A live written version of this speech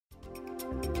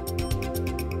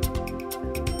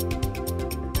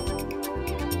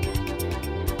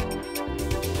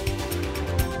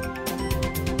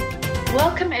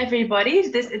Welcome everybody to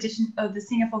this edition of the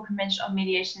Singapore Convention on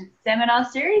Mediation seminar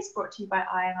series brought to you by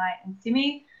IMI and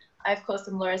SIMI. I, of course,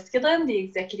 am Laura Skillen, the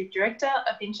Executive Director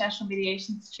of the International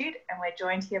Mediation Institute, and we're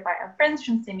joined here by our friends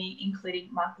from SIMI, including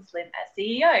Marcus Lim as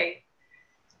CEO.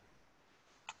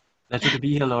 Pleasure to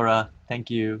be here, Laura.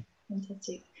 Thank you.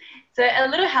 Fantastic. So a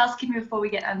little housekeeping before we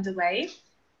get underway.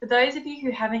 For those of you who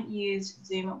haven't used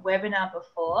Zoom webinar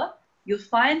before, you'll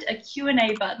find a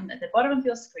Q&A button at the bottom of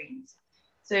your screens.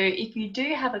 So if you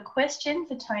do have a question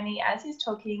for Tony as he's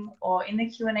talking or in the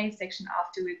Q&A section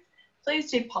afterwards, please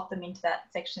do pop them into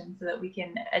that section so that we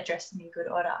can address them in good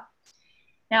order.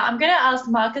 Now, I'm going to ask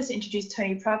Marcus to introduce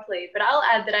Tony properly, but I'll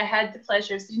add that I had the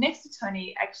pleasure of sitting next to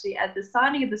Tony actually at the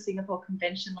signing of the Singapore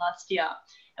Convention last year,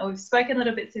 and we've spoken a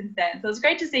little bit since then. So it's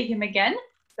great to see him again,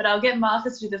 but I'll get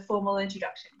Marcus to do the formal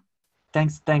introduction.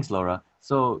 Thanks, Laura.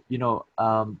 So,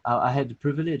 I had the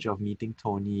privilege of meeting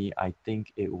Tony, I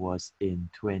think it was in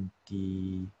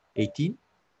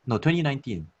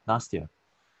 2019, last year,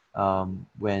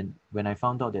 when I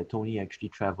found out that Tony actually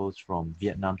travels from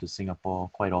Vietnam to Singapore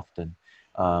quite often.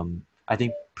 I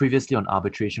think previously on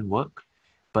arbitration work,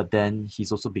 but then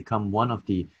he's also become one of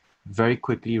the very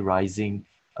quickly rising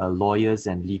lawyers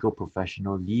and legal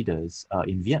professional leaders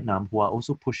in Vietnam who are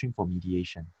also pushing for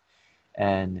mediation.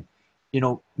 And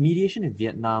mediation in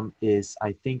Vietnam is,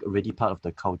 I think, already part of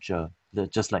the culture,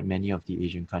 just like many of the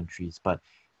Asian countries, but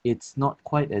it's not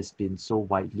quite as been so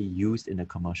widely used in a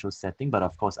commercial setting. But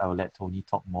of course, I will let Tony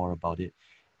talk more about it.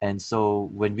 And so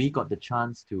when we got the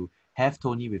chance to have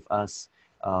Tony with us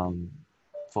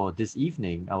for this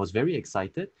evening, I was very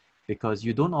excited because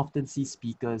you don't often see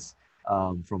speakers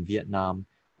from Vietnam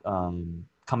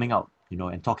coming out,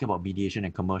 and talking about mediation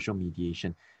and commercial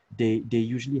mediation. They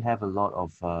usually have a lot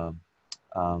of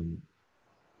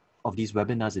these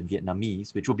webinars in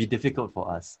Vietnamese, which will be difficult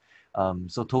for us.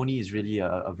 So Tony is really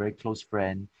a very close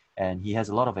friend, and he has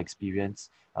a lot of experience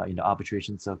in the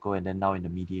arbitration circle and then now in the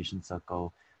mediation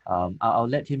circle. I'll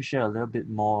let him share a little bit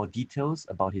more details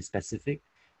about his specific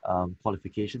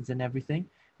qualifications and everything,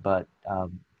 but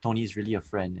Tony is really a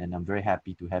friend, and I'm very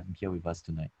happy to have him here with us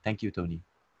tonight. Thank you, Tony.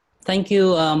 Thank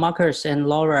you, Marcus and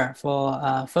Laura,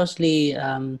 for firstly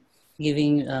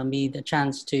giving me the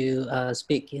chance to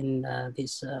speak in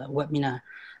this webinar.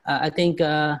 I think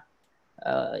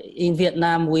in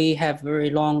Vietnam, we have very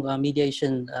long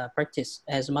mediation practice,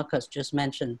 as Marcus just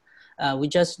mentioned. We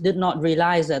just did not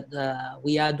realize that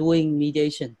we are doing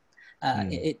mediation.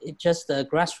 It's just a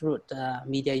grassroots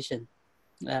mediation.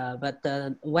 But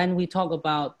when we talk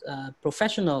about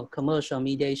professional commercial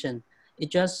mediation,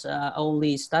 it just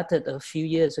only started a few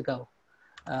years ago.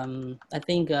 I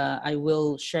think I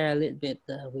will share a little bit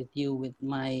with you with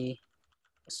my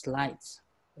slides.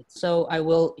 So I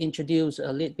will introduce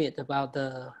a little bit about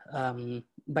the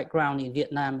background in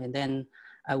Vietnam, and then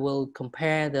I will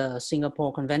compare the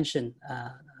Singapore Convention,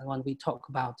 one we talk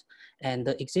about, and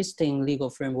the existing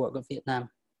legal framework of Vietnam,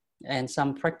 and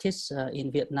some practice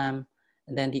in Vietnam,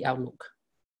 and then the outlook.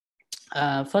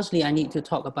 Firstly, I need to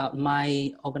talk about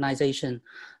my organization.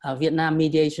 Vietnam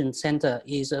Mediation Center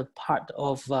is a part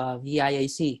of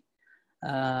VIAC.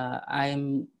 I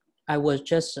was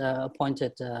just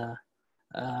appointed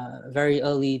very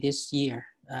early this year,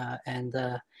 and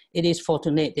it is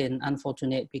fortunate and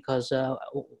unfortunate because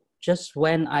just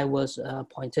when I was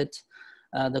appointed,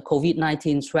 the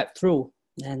COVID-19 swept through,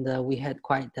 and we had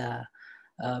quite a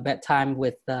bad time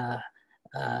with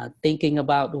thinking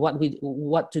about what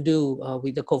to do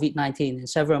with the COVID-19, and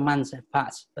several months have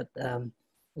passed, but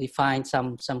we find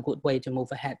some good way to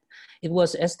move ahead. It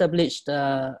was established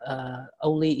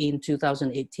only in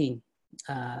 2018,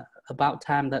 about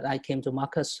time that I came to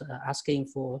Marcus asking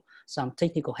for some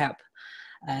technical help.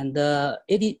 And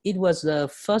it was the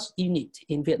first unit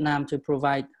in Vietnam to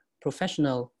provide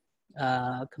professional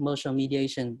commercial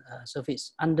mediation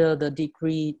service under the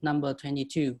decree number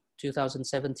 22,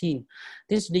 2017.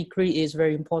 This decree is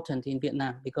very important in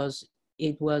Vietnam because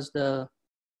it was the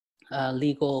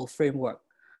legal framework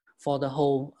for the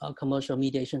whole commercial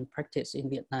mediation practice in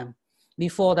Vietnam.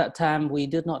 Before that time, we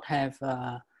did not have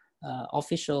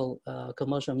official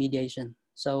commercial mediation.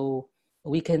 So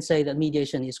we can say that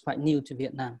mediation is quite new to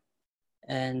Vietnam.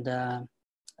 And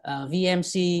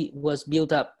VMC was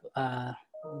built up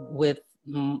with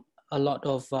a lot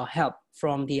of help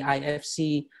from the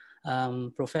IFC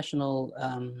professional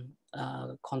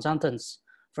consultants.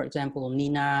 For example,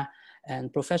 Nina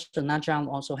and Professor Najam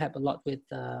also help a lot with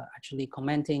actually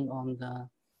commenting on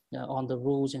the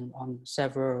rules and on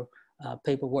several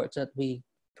paperwork that we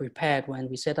prepared when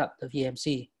we set up the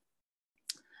VMC.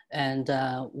 And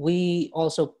we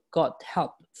also got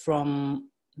help from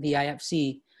the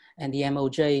IFC and the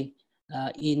MOJ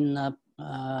in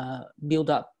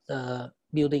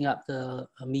building up the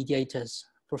mediators,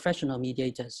 professional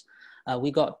mediators.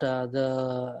 We got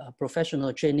the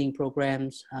professional training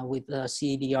programs with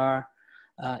CEDR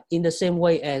in the same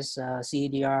way as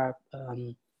CEDR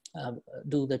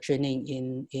do the training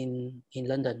in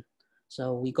London.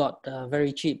 So we got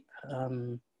very cheap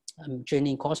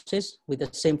training courses with the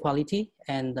same quality,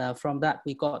 and from that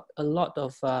we got a lot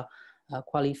of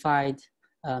qualified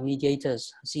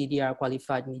mediators, CEDR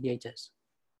qualified mediators.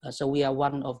 So we are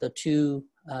one of the two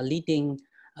leading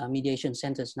mediation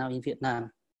centers now in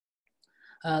Vietnam.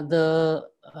 The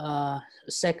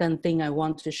second thing I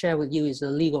want to share with you is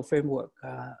the legal framework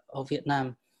of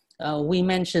Vietnam. We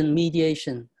mentioned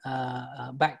mediation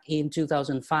back in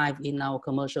 2005 in our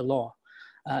commercial law.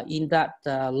 In that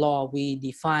law, we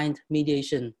defined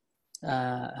mediation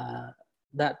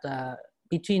that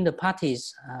between the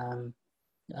parties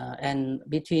and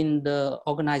between the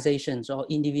organizations or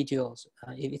individuals,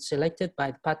 if it's selected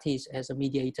by the parties as a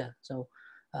mediator. So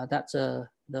that's the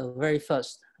very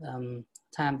first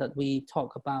time that we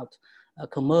talk about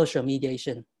commercial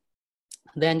mediation.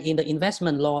 Then in the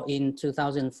investment law in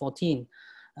 2014,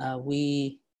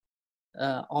 we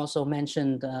also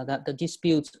mentioned that the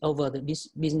disputes over the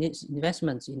business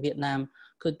investments in Vietnam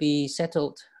could be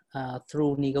settled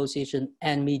through negotiation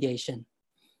and mediation.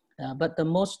 But the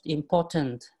most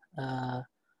important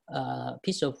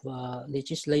piece of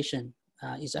legislation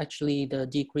is actually the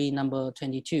decree number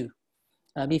 22.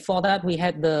 Before that, we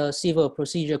had the Civil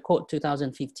Procedure Code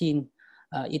 2015.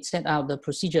 It set out the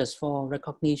procedures for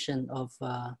recognition of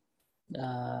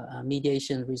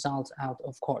mediation results out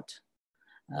of court.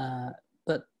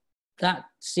 But that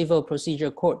Civil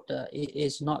Procedure Code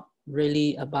is not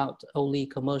really about only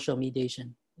commercial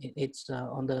mediation. It's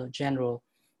on the general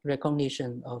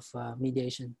recognition of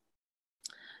mediation.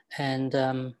 And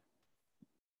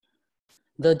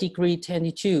the Decree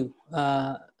 22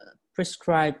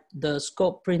 prescribed the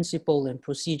scope, principle, and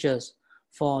procedures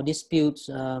for disputes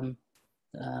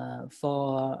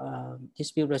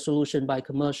dispute resolution by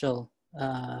commercial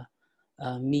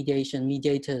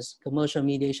mediators, commercial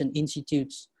mediation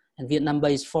institutes, and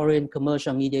Vietnam-based foreign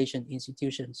commercial mediation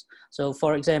institutions. So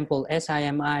for example,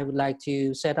 SIMI would like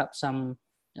to set up some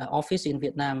office in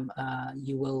Vietnam,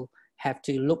 you will have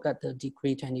to look at the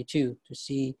Decree 22 to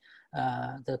see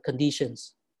the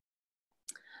conditions.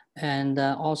 And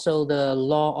also the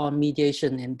law on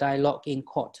mediation and dialogue in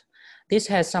court. This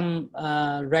has some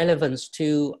relevance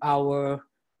to our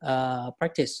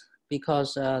practice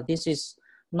because this is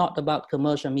not about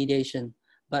commercial mediation,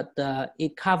 but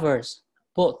it covers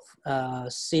both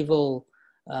civil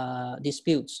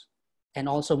disputes and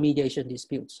also mediation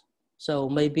disputes. So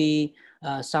maybe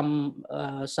some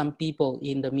people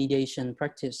in the mediation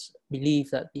practice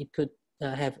believe that it could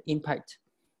have impact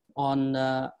on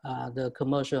the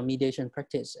commercial mediation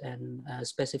practice and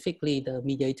specifically the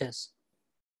mediators.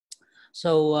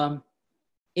 So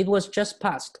it was just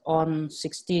passed on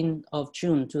 16th of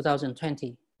June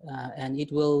 2020, and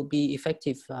it will be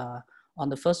effective on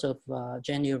the 1st of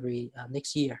January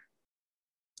next year.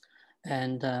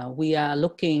 And we are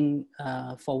looking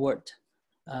forward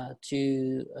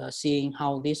to seeing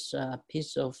how this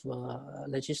piece of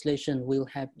legislation will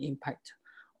have impact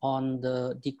on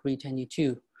the Decree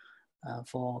 22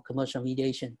 for commercial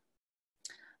mediation.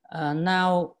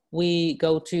 Now we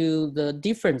go to the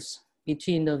difference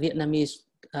between the Vietnamese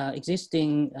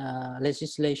existing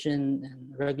legislation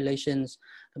and regulations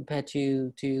compared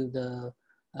to the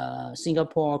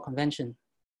Singapore Convention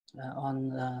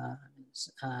on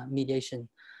mediation.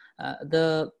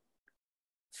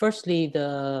 Firstly,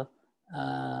 the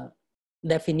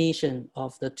definition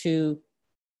of the two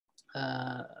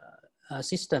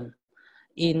systems.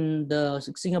 In the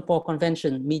Singapore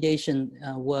Convention, mediation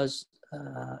was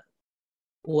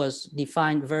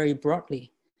defined very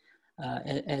broadly,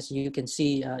 as you can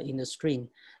see in the screen.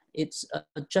 It's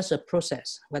just a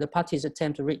process where the parties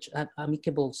attempt to reach an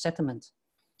amicable settlement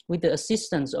with the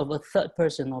assistance of a third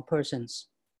person or persons.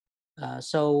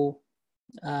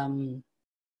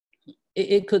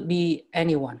 It could be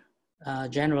anyone,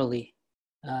 generally.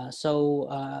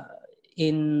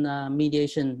 In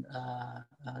mediation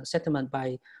settlement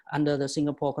under the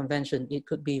Singapore Convention, it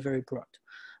could be very broad.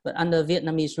 But under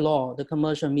Vietnamese law, the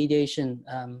commercial mediation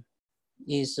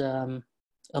is a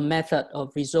method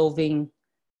of resolving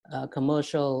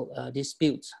commercial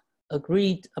disputes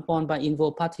agreed upon by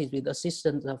involved parties with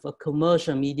assistance of a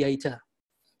commercial mediator.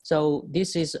 So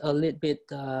this is a little bit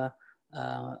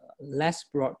less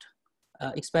broad,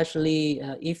 especially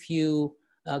if you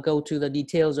go to the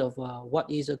details of what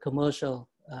is a commercial,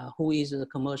 who is a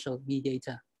commercial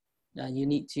mediator. You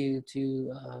need to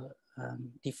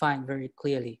defined very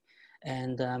clearly.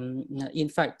 And in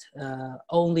fact,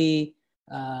 only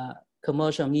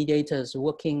commercial mediators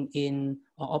working in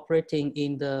or operating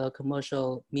in the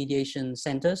commercial mediation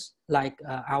centers like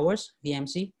ours,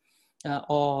 VMC,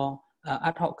 or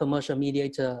ad hoc commercial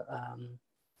mediator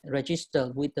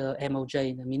registered with the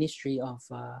MOJ, the Ministry of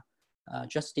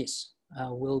Justice,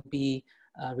 will be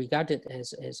regarded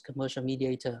as commercial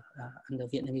mediator under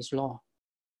Vietnamese law.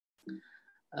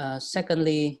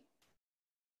 Secondly,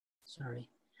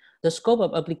 the scope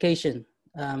of application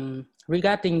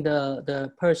regarding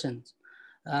the persons,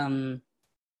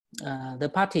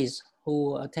 the parties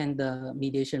who attend the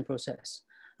mediation process.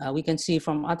 We can see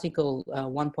from Article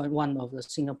 1.1 of the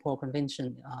Singapore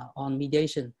Convention on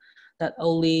Mediation that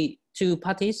only 2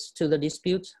 parties to the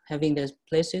dispute having their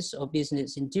places of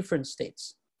business in different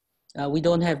states. We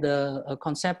don't have the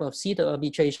concept of seat of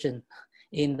arbitration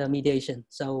in the mediation,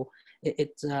 so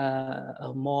it's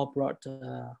a more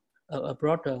broader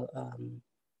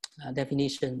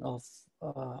definition of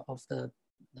the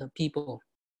people.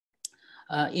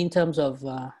 In terms of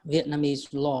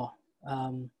Vietnamese law,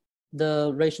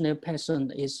 the rational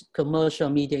person is commercial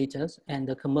mediators and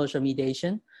the commercial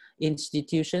mediation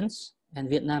institutions and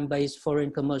Vietnam-based foreign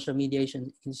commercial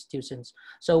mediation institutions.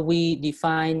 So we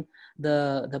define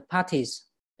the parties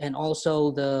and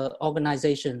also the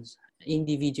organizations,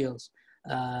 individuals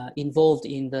involved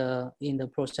in the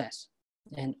process,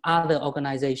 and other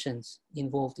organizations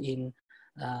involved in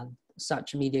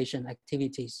such mediation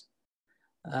activities.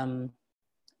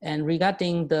 And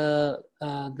regarding the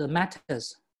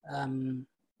matters,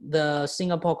 the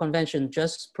Singapore Convention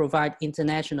just provide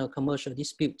international commercial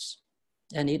disputes,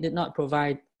 and it did not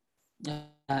provide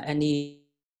any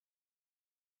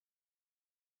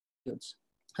disputes.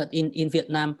 In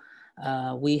Vietnam,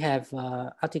 we have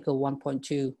Article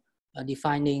 1.2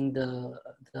 defining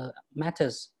the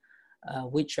matters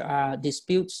which are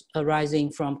disputes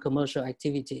arising from commercial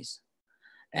activities.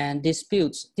 And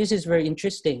disputes, this is very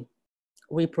interesting.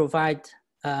 We provide,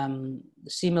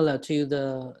 similar to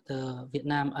the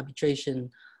Vietnam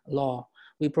arbitration law,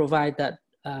 we provide that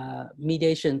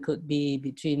mediation could be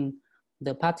between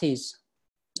the parties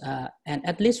and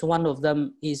at least one of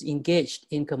them is engaged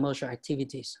in commercial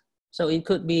activities. So it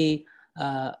could be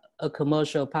a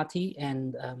commercial party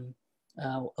and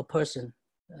a person.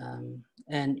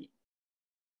 And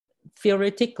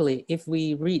theoretically, if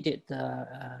we read it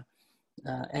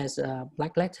as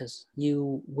black letters,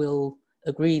 you will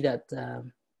agree that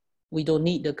we don't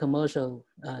need the commercial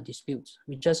disputes.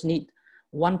 We just need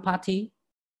one party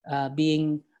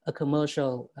being a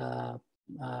commercial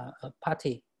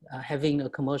party, having a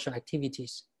commercial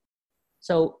activities.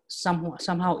 So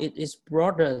somehow it is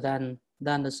broader than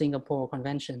the Singapore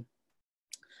Convention.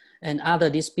 And other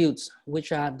disputes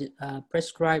which are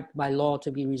prescribed by law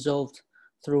to be resolved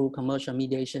through commercial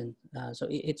mediation. So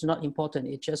it's not important,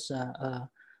 it's just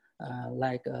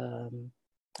like a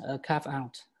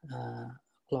carve-out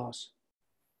clause.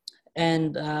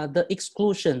 And the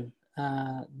exclusion,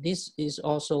 this is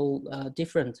also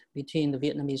different between the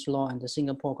Vietnamese law and the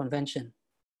Singapore Convention.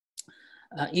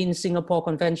 In Singapore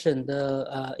Convention,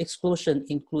 the exclusion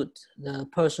include the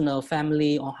personal,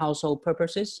 family, or household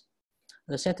purposes,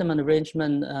 the settlement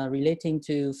arrangement relating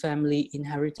to family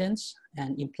inheritance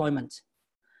and employment,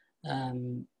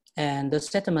 and the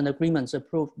settlement agreements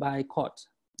approved by court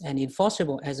and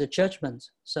enforceable as a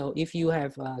judgment. So if you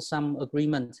have some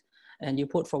agreement and you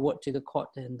put forward to the court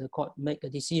and the court make a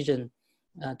decision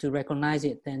to recognize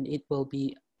it, then it will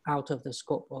be out of the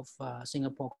scope of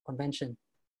Singapore Convention.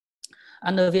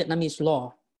 Under Vietnamese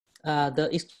law, the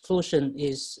exclusion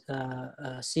is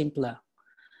simpler.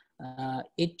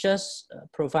 It just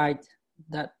provides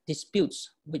that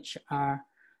disputes which are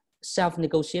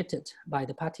self-negotiated by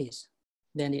the parties,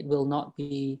 then it will not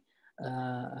be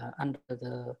under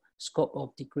the scope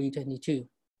of Decree 22.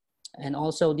 And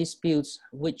also disputes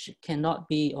which cannot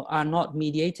be or are not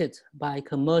mediated by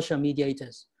commercial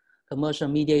mediators, commercial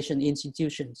mediation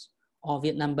institutions, or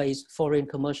Vietnam-based foreign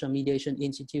commercial mediation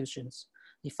institutions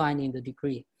defined in the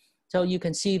decree. So you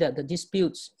can see that the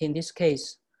disputes in this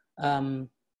case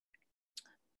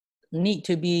need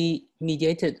to be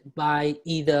mediated by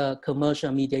either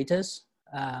commercial mediators,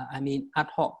 ad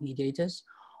hoc mediators,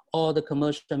 or the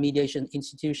commercial mediation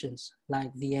institutions like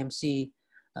VMC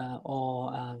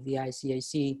or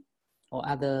VICAC or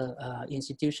other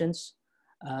institutions,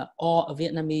 or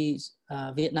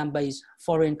Vietnam-based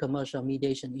foreign commercial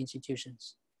mediation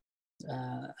institutions.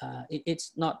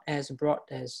 It's not as broad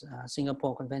as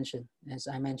Singapore Convention, as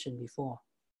I mentioned before.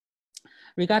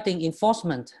 Regarding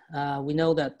enforcement, we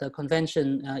know that the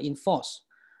convention enforce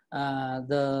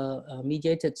the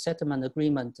mediated settlement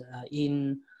agreement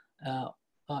in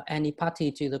any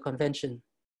party to the convention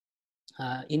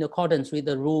in accordance with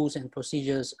the rules and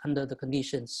procedures under the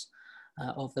conditions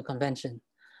of the convention.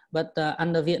 But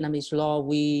under Vietnamese law,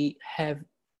 we have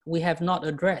not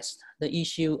addressed the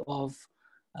issue of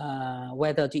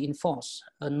whether to enforce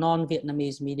a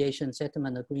non-Vietnamese mediation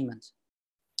settlement agreement.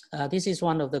 This is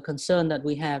one of the concerns that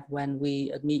we have when we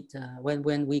admit,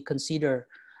 when we consider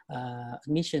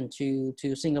admission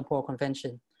to Singapore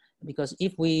Convention, because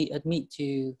if we admit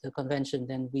to the convention,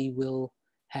 then we will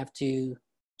have to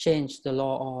change the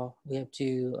law, or we have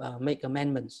to make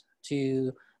amendments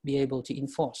to be able to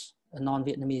enforce a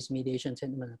non-Vietnamese mediation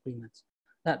settlement agreement.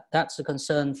 That's a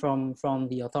concern from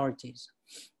the authorities.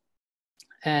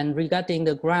 And regarding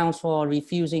the grounds for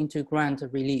refusing to grant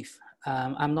relief,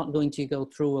 I'm not going to go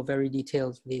through a very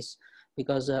detailed list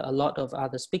because a lot of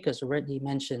other speakers already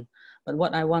mentioned. But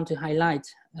what I want to highlight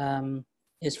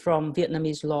is from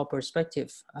Vietnamese law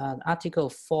perspective. Article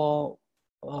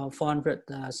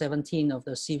 417 of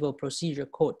the Civil Procedure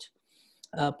Code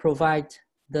provide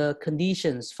the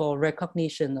conditions for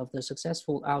recognition of the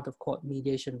successful out-of-court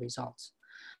mediation results.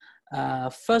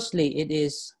 Firstly, it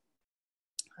is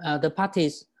the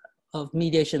parties of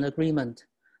mediation agreement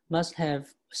must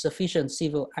have sufficient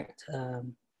civil act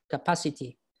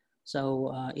capacity.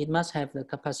 So it must have the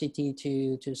capacity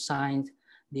to sign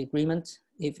the agreement.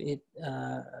 If it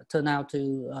turn out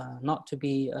to not to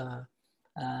be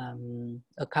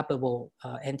a culpable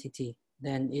entity,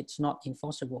 then it's not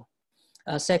enforceable.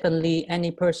 Secondly,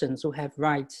 any persons who have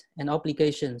rights and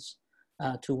obligations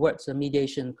towards the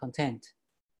mediation content.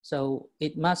 So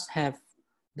it must have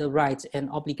the rights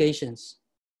and obligations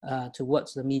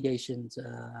towards the mediation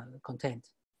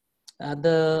content.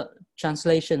 The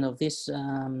translation of this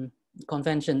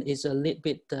convention is a little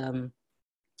bit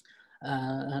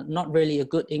not really a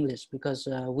good English, because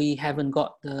we haven't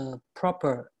got the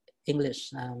proper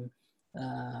English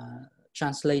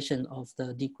translation of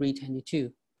the Decree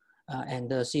 22 and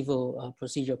the Civil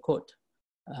Procedure Code.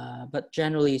 But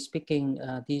generally speaking,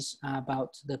 these are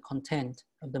about the content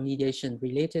of the mediation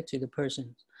related to the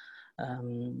persons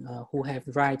who have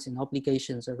rights and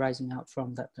obligations arising out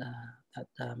from that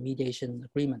mediation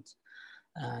agreement.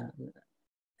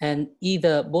 And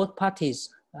either both parties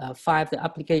file the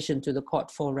application to the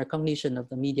court for recognition of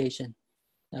the mediation.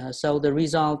 So the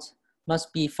result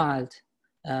must be filed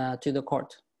to the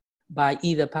court by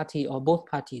either party or both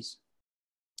parties.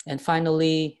 And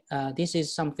finally, this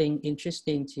is something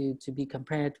interesting to be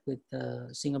compared with the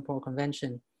Singapore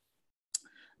Convention.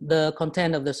 The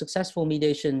content of the successful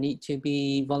mediation need to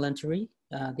be voluntary.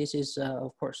 This is,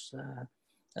 of course,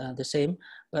 the same,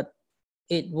 but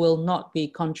it will not be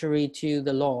contrary to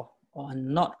the law, or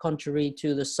not contrary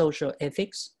to the social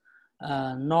ethics,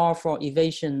 nor for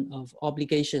evasion of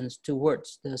obligations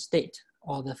towards the state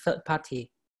or the third party.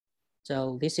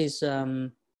 So this is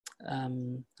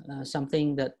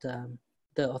something that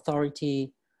the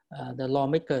authority, the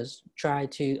lawmakers try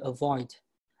to avoid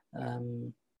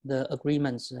the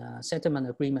agreements, settlement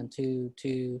agreement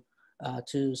to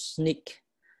sneak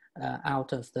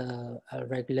out of the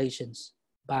regulations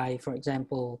by, for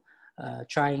example,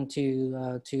 trying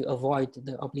to avoid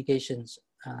the obligations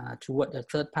toward the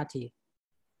third party.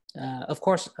 Of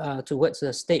course, towards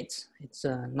the states, it's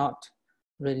not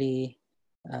really,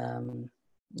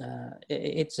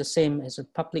 it's the same as a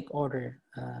public order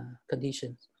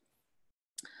conditions.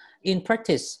 In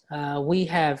practice, we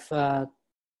have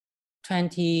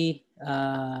 20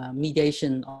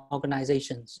 mediation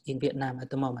organizations in Vietnam at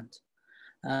the moment.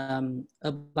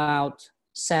 About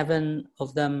 7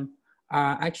 of them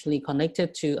are actually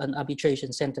connected to an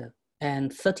arbitration center,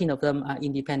 and 13 of them are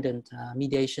independent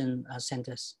mediation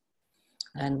centers.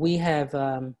 And we have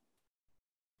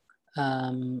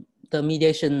the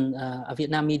mediation,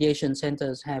 Vietnam mediation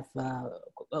centers have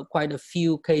quite a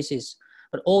few cases,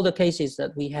 but all the cases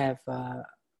that we have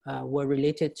were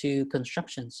related to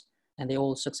constructions, and they're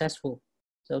all successful.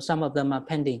 So some of them are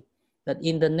pending, but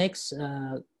in the next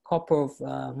couple of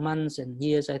months and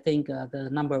years, I think the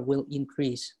number will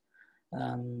increase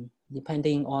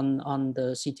depending on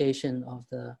the situation of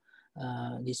the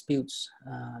disputes,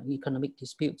 economic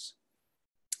disputes.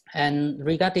 And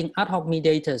regarding ad hoc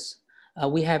mediators,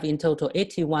 we have in total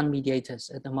 81 mediators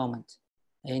at the moment.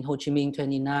 In Ho Chi Minh,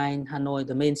 29, Hanoi,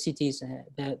 the main cities,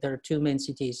 there are 2 main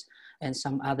cities and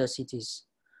some other cities.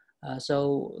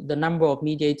 So the number of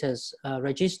mediators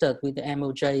registered with the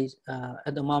MOJ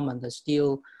at the moment is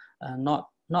still not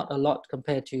a lot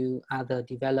compared to other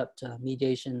developed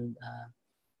mediation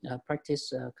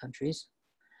practice countries.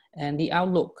 And the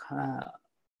outlook,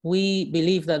 we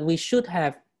believe that we should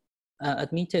have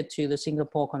admitted to the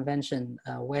Singapore Convention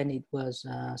when it was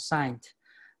signed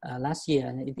last year.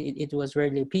 And it was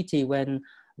really a pity when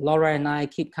Laura and I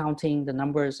keep counting the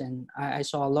numbers, and I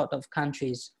saw a lot of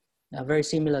countries very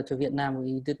similar to Vietnam.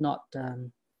 We did not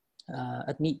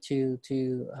admit to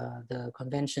the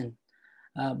convention.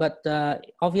 But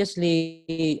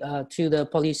obviously to the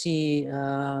policy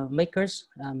makers,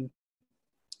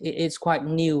 it's quite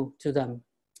new to them.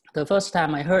 The first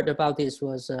time I heard about this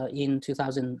was in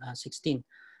 2016.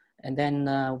 And then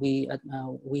we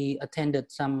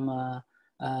attended some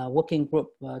working group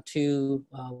two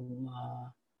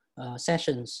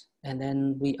sessions, and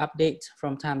then we update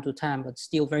from time to time, but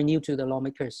still very new to the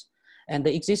lawmakers. And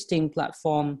the existing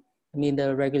platform, I mean,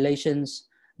 the regulations,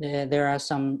 there are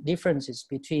some differences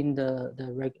between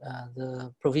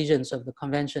the provisions of the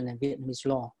convention and Vietnamese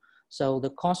law. So the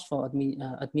cost for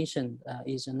admission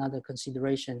is another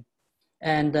consideration.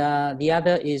 And the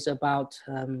other is about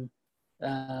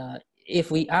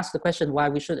if we ask the question why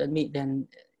we should admit, then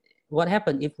what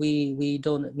happens if we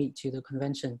don't admit to the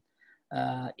convention?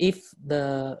 If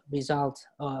the result,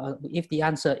 if the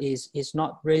answer is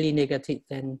not really negative,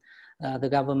 then the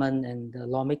government and the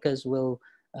lawmakers will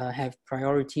have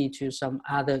priority to some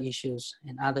other issues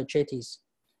and other treaties.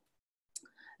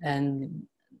 And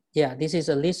yeah, this is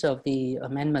a list of the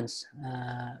amendments,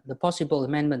 the possible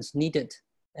amendments needed.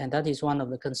 And that is one of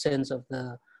the concerns of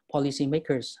the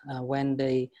policymakers when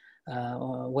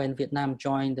Vietnam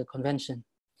joined the convention.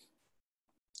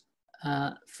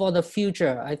 For the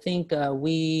future, I think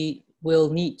we will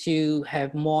need to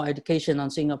have more education on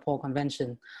Singapore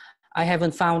Convention. I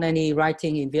haven't found any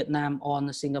writing in Vietnam on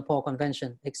the Singapore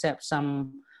Convention, except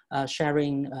some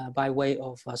sharing by way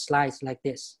of slides like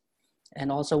this. And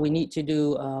also we need to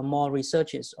do more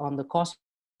researches on the costs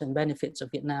and benefits of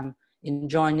Vietnam in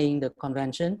joining the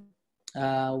convention.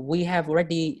 We have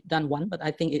already done one, but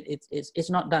I think it's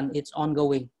not done, it's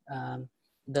ongoing.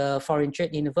 The Foreign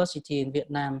Trade University in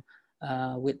Vietnam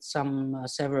with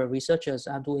several researchers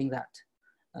are doing that.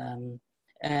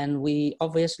 And we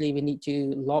obviously need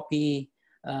to lobby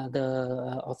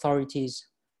the authorities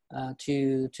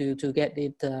to get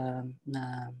it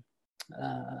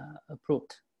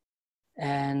approved.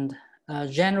 And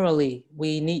generally,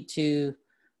 we need to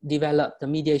develop the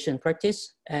mediation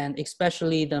practice, and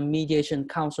especially the mediation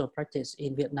council practice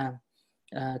in Vietnam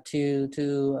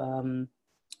to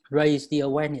raise the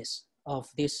awareness of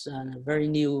this very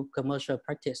new commercial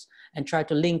practice and try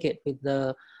to link it with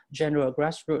the general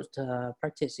grassroots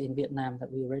practice in Vietnam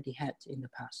that we already had in the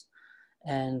past.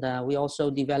 And we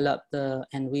also developed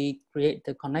and we create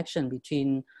the connection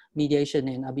between mediation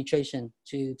and arbitration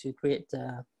to create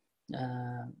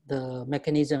the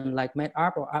mechanism like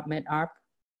MedArb or ArtMedArb.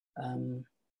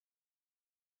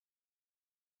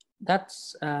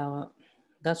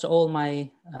 That's all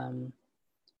my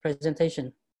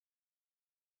presentation.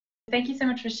 Thank you so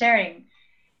much for sharing.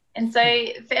 And so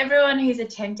for everyone who's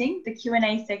attending, the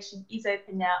Q&A section is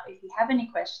open now if you have any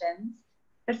questions.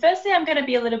 But firstly, I'm going to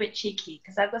be a little bit cheeky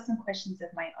because I've got some questions of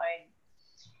my own.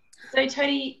 So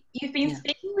Tony, you've been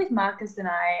speaking with Marcus and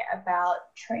I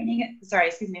about training and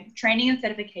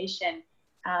certification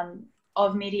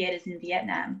of mediators in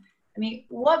Vietnam. I mean,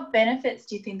 what benefits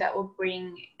do you think that will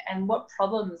bring, and what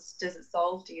problems does it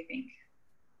solve, do you think?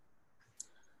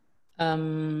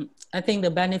 I think the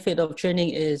benefit of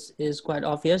training is quite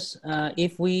obvious.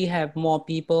 If we have more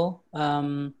people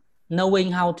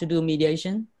knowing how to do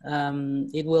mediation,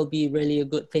 it will be really a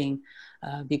good thing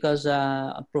because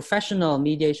a professional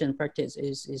mediation practice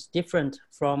is different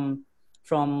from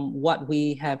what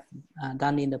we have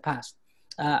done in the past.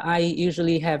 I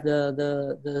usually have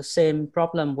the same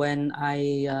problem when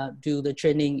I do the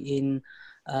training in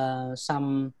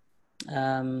some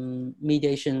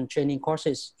mediation training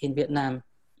courses in Vietnam,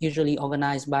 usually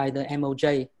organized by the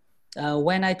MOJ.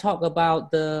 When I talk about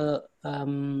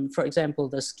for example,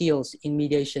 the skills in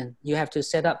mediation, you have to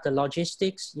set up the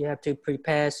logistics, you have to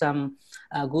prepare some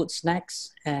good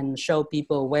snacks and show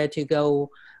people where to go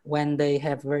when they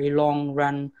have very long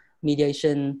run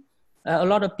mediation. A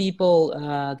lot of people,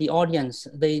 the audience,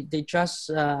 they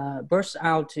just burst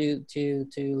out to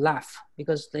laugh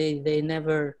because they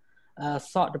never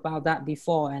thought about that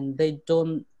before, and they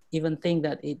don't even think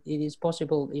that it is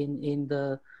possible in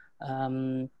the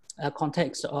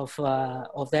context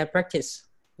of their practice,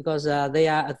 because they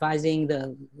are advising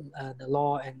the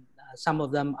law, and some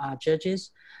of them are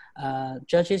judges.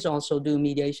 Judges also do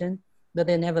mediation, but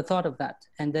they never thought of that,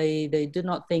 and they do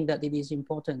not think that it is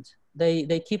important.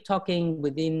 They keep talking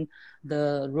within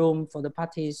the room for the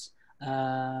parties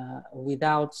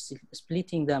without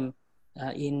splitting them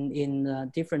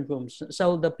in different rooms,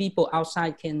 so the people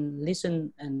outside can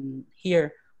listen and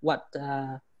hear what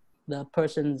the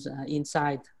persons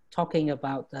inside talking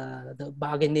about the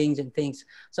bargainings and things.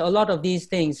 So a lot of these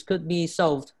things could be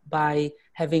solved by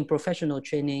having professional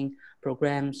training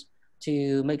programs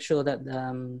to make sure that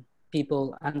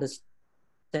people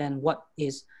understand what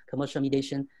is commercial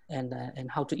mediation and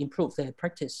how to improve their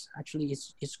practice. Actually,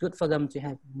 it's good for them to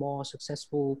have more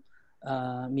successful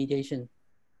mediation.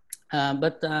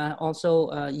 But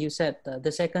also, you said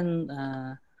the second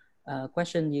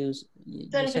question you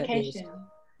said is,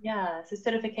 yeah, so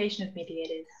certification of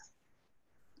mediators.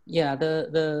 Yeah,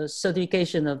 the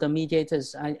certification of the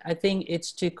mediators. I think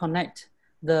it's to connect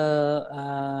the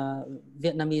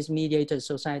Vietnamese mediator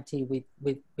society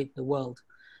with the world,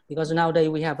 because nowadays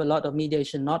we have a lot of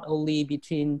mediation, not only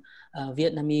between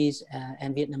Vietnamese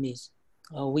and Vietnamese.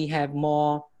 We have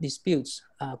more disputes,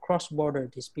 cross-border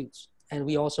disputes, and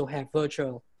we also have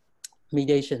virtual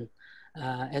mediation.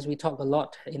 As we talked a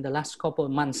lot in the last couple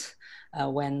of months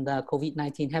when the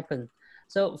COVID-19 happened.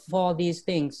 So for these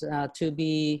things to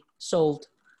be solved,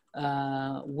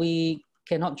 we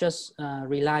cannot just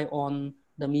rely on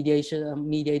the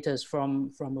mediators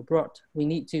from abroad. We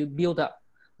need to build up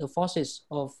the forces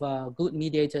of good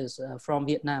mediators from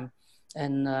Vietnam.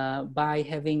 And by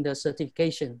having the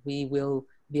certification, we will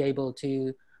be able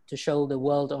to show the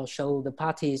world, or show the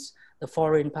parties, the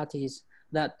foreign parties,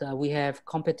 that we have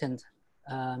competent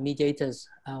mediators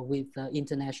with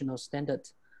international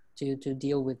standards to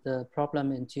deal with the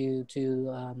problem and to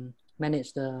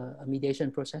manage the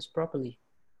mediation process properly.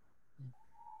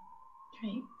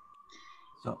 Great.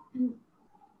 So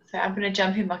I'm going to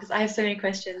jump in because I have so many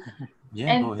questions.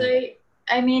 yeah, and go so, ahead.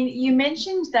 I mean, you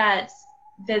mentioned that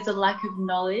there's a lack of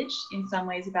knowledge in some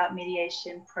ways about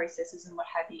mediation processes and what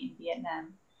have you in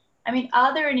Vietnam. I mean,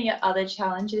 are there any other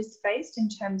challenges faced in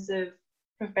terms of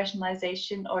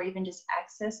professionalization or even just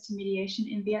access to mediation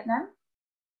in Vietnam?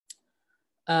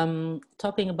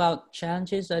 Talking about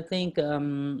challenges, I think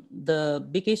the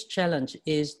biggest challenge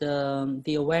is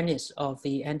the awareness of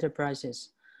the enterprises.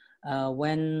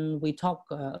 When we talk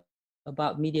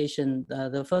about mediation,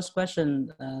 the first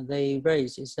question they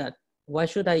raise is that, why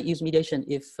should I use mediation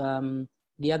if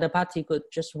the other party could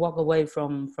just walk away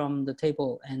from the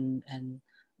table, and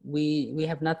we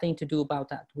have nothing to do about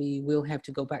that. We will have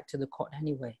to go back to the court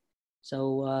anyway.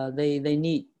 So they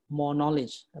need more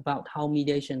knowledge about how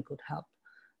mediation could help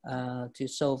to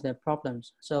solve their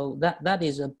problems. So that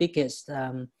is the biggest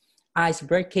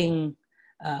ice-breaking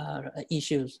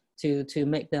issues to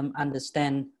make them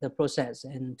understand the process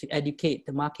and to educate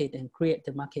the market and create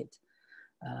the market.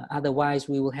 Otherwise,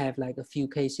 we will have like a few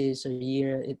cases a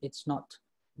year. It's not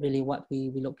really what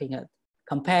we're looking at.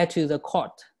 Compared to the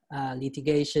court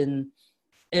litigation,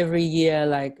 every year,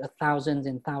 like thousands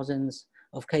and thousands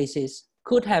of cases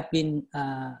could have been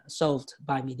solved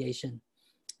by mediation.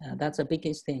 That's the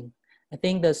biggest thing. I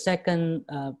think the second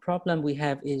problem we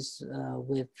have is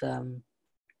with the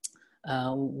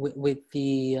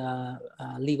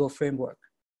legal framework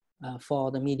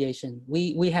for the mediation.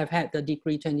 We have had the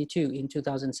Decree 22 in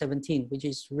 2017, which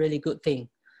is really good thing.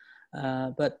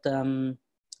 But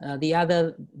the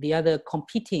other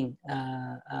competing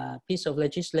piece of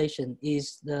legislation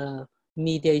is the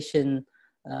mediation,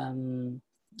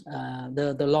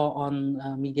 the law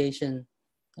on mediation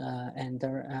and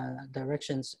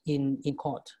directions in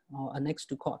court or next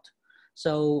to court.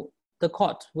 So the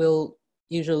court will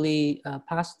usually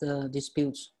pass the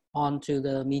disputes on to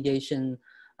the mediation,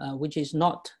 which is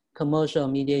not commercial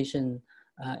mediation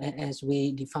as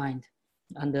we defined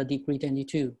under Decree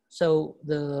 22. So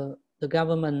the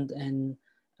government and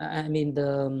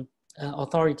the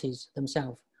authorities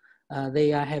themselves,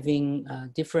 they are having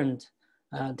different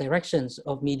directions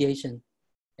of mediation.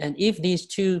 And if these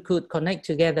two could connect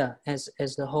together as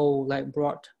the whole like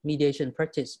broad mediation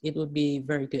practice, it would be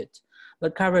very good.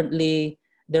 But currently,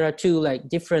 there are two like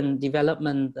different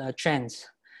development trends.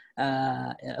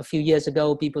 A few years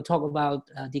ago, people talk about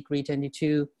Decree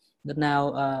 22, but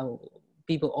now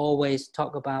people always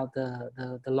talk about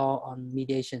the law on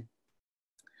mediation.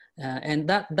 And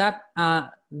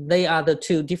they are the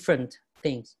two different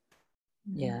things.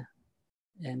 Yeah.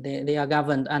 And they are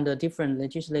governed under different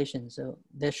legislation. So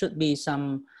there should be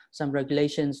some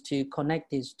regulations to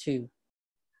connect these two.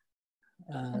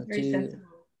 Very sensible.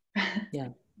 Yeah.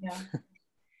 Yeah.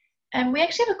 And we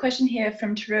actually have a question here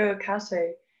from Teruo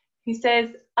Kato, who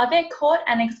says, are there court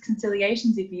annex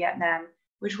conciliations in Vietnam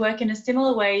which work in a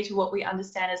similar way to what we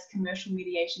understand as commercial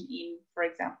mediation in, for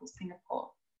example, Singapore?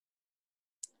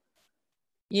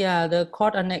 Yeah, the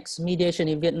court annex mediation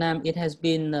in Vietnam, it has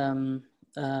been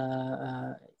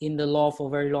in the law for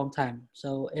a very long time.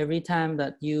 So every time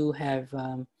that you have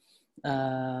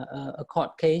a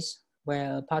court case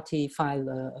where a party file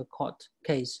a court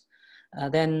case,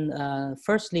 then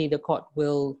firstly the court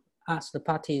will ask the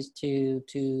parties to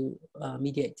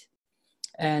mediate.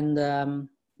 And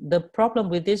the problem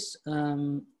with this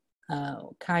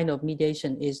kind of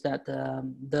mediation is that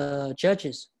the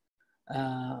judges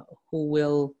who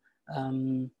will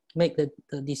make the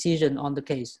decision on the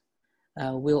case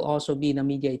will also be the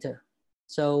mediator.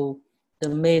 So the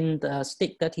main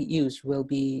stick that he used will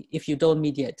be, if you don't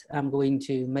mediate, I'm going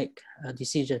to make a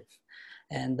decision.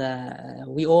 And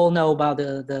we all know about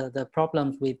the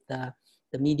problems with the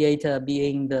mediator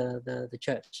being the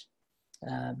church.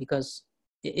 Because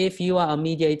if you are a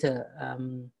mediator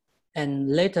and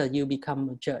later you become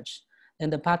a judge, then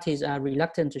the parties are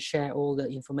reluctant to share all the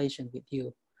information with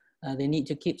you. They need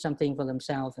to keep something for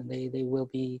themselves, and they will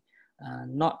be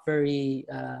not very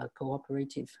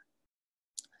cooperative.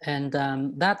 And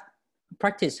that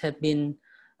practice had been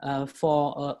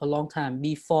for a long time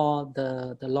before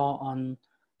the law on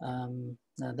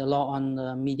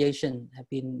mediation had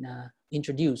been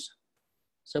introduced.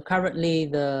 So currently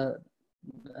the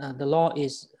law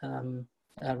is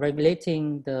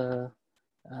regulating the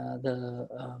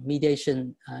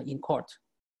mediation in court,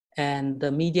 and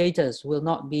the mediators will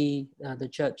not be the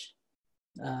judge.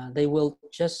 They will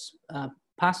just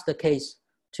pass the case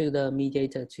to the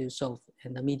mediator to solve,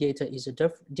 and the mediator is a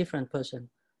different person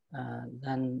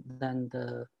than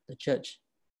the judge.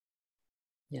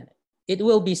 Yeah, it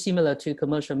will be similar to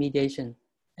commercial mediation,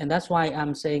 and that's why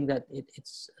I'm saying that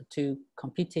it's two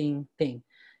competing things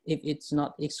if it's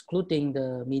not excluding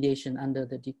the mediation under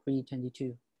the Decree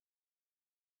 22.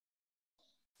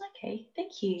 Okay,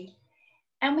 thank you.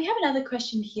 And we have another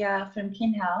question here from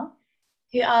Kin Hao,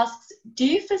 who asks, do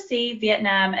you foresee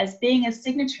Vietnam as being a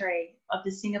signatory of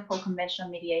the Singapore Convention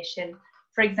on Mediation,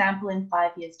 for example, in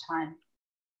 5 years' time?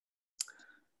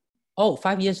 Oh,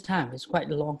 5 years' time is quite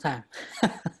a long time.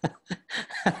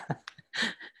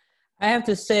 I have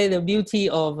to say the beauty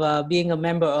of being a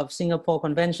member of Singapore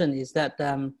Convention is that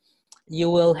you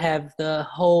will have the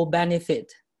whole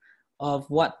benefit of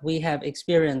what we have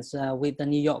experienced with the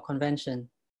New York Convention.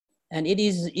 And it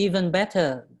is even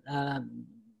better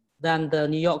than the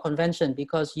New York Convention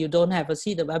because you don't have a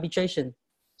seat of arbitration.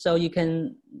 So you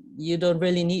don't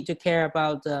really need to care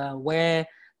about where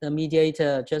the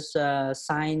mediator just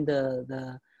signed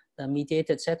the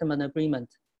mediated settlement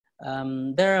agreement.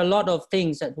 There are a lot of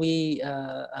things that we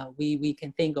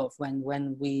can think of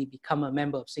when we become a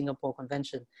member of Singapore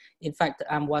Convention. In fact,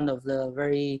 I'm one of the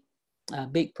very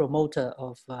big promoter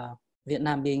of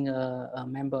Vietnam being a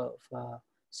member of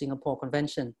Singapore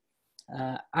Convention.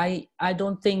 I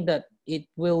don't think that it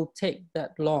will take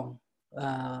that long,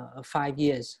 5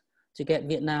 years, to get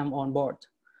Vietnam on board,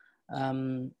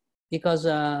 because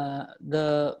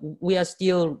we are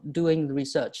still doing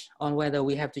research on whether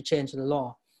we have to change the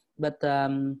law. But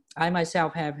I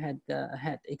myself have had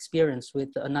experience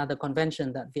with another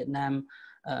convention that Vietnam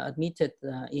admitted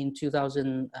in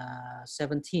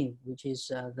 2017, which is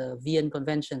the Nguyen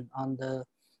Convention on the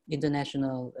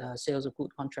International Sales of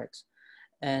Good Contracts.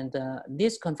 And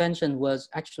this convention was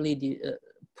actually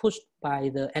pushed by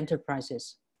the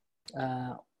enterprises.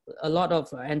 A lot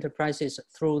of enterprises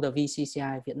through the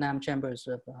VCCI, Vietnam Chambers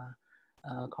of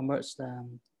Commerce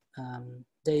and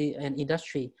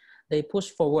Industry, they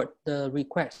pushed forward the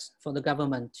request for the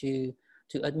government to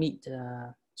admit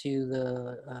to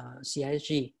the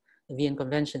CISG, the Vienna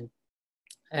Convention.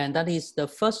 And that is the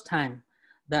first time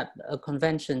that a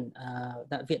convention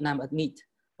that Vietnam admit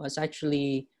was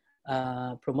actually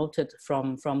promoted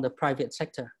from the private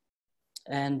sector.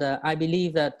 And I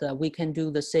believe that we can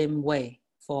do the same way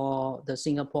for the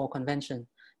Singapore Convention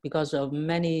because of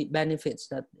many benefits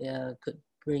that could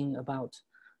bring about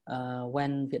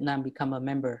when Vietnam become a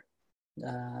member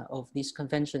of this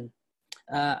convention.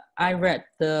 I read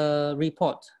the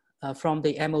report from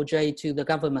the MOJ to the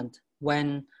government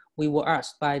when we were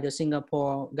asked by the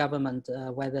Singapore government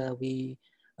whether we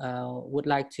would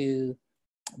like to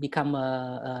become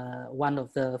one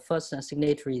of the first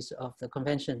signatories of the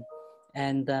convention.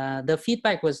 And the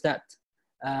feedback was that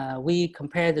we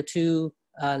compare the two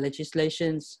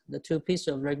legislations, the two pieces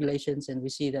of regulations, and we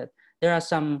see that there are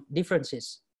some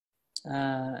differences.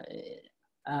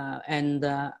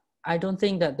 I don't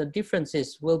think that the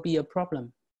differences will be a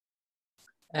problem.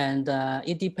 And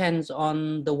it depends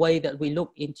on the way that we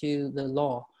look into the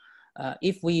law.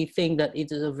 If we think that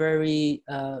it is a very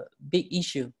big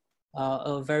issue,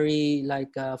 a very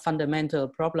fundamental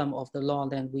problem of the law,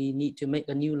 then we need to make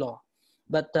a new law.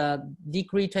 But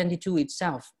Decree 22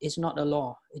 itself is not a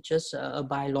law. It's just a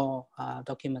bylaw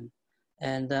document.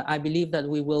 And I believe that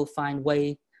we will find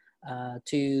way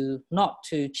to not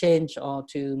to change or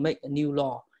to make a new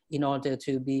law in order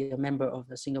to be a member of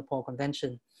the Singapore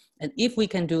Convention. And if we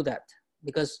can do that,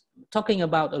 because talking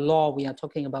about a law, we are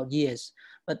talking about years.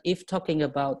 But if talking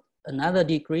about another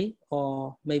decree,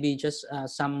 or maybe just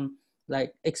some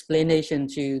like explanation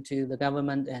to the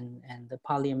government and the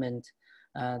parliament,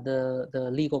 the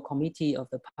legal committee of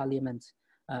the parliament,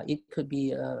 it could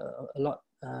be a lot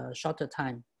shorter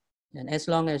time. And as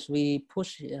long as we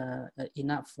push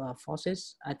enough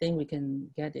forces, I think we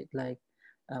can get it like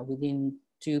within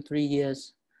 2-3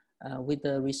 years with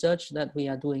the research that we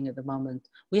are doing at the moment.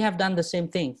 We have done the same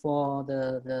thing for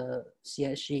the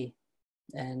CSG,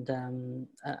 and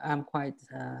I'm quite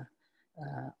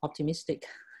optimistic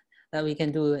that we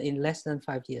can do it in less than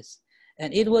 5 years.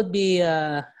 And it would be,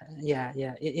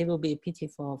 it will be a pity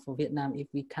for Vietnam if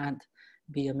we can't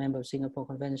be a member of Singapore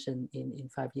Convention in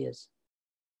 5 years.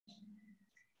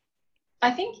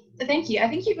 Thank you. I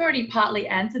think you've already partly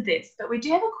answered this, but we do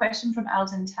have a question from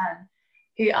Alden Tan,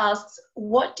 who asks,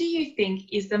 what do you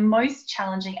think is the most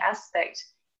challenging aspect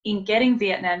in getting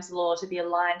Vietnam's law to be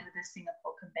aligned with the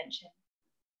Singapore Convention?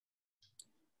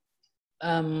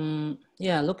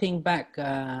 Looking back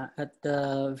at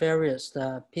the various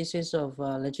pieces of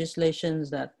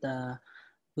legislations that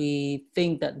we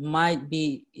think that might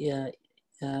be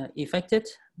affected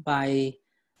by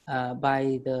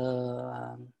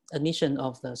the admission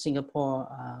of the Singapore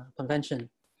Convention.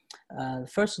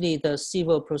 Firstly, the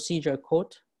Civil Procedure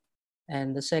Code,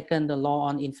 and the second, the law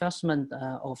on enforcement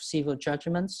of civil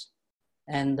judgments,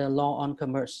 and the law on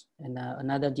commerce, and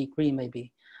another decree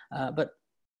maybe. But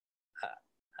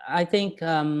I think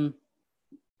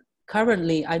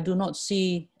currently I do not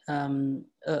see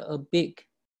a big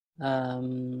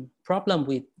problem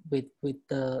with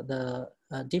the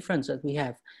difference that we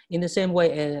have. In the same way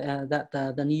that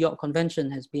the New York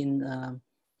Convention has been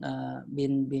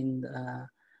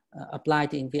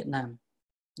applied in Vietnam.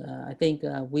 I think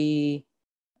we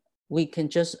can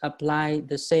just apply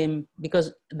the same,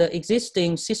 because the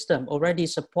existing system already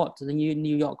supports the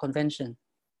New York Convention.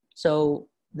 So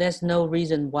there's no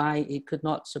reason why it could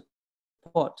not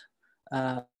support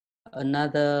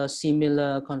another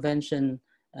similar convention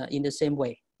in the same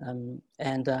way.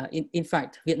 In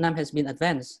fact, Vietnam has been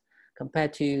advanced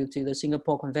compared to the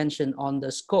Singapore Convention on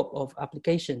the scope of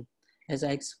application, as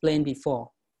I explained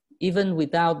before. Even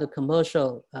without the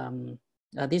commercial,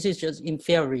 this is just in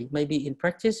theory. Maybe in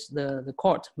practice, the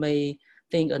court may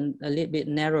think a little bit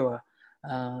narrower,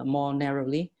 more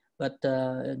narrowly. But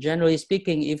generally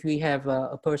speaking, if we have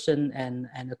a person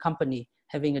and a company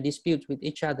having a dispute with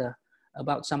each other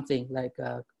about something like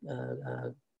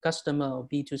customer or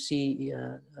B2C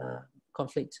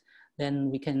conflict, then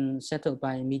we can settle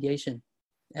by mediation.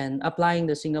 And applying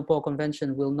the Singapore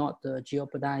Convention will not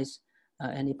jeopardize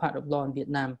any part of law in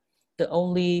Vietnam. The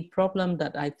only problem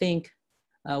that I think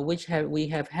we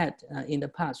have had in the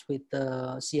past with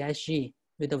the CSG,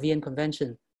 with the Vienna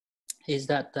Convention, is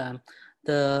that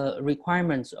the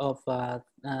requirements of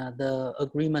the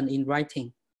agreement in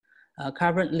writing.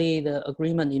 Currently, the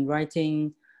agreement in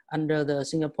writing under the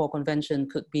Singapore Convention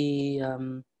could be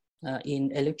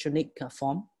in electronic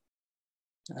form,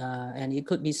 and it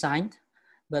could be signed.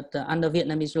 But under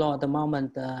Vietnamese law at the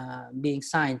moment, being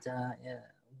signed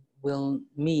will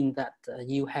mean that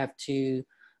you have to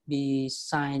be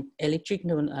signed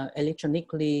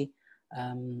electronically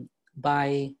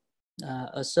by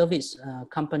a service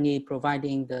company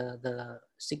providing the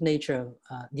signature,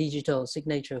 digital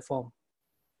signature form.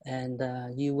 And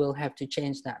you will have to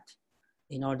change that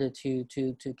in order to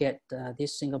get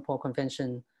this Singapore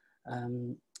Convention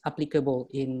applicable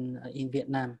in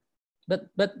Vietnam. But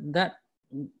that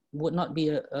would not be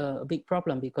a big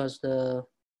problem, because the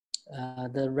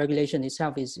regulation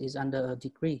itself is under a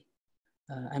decree.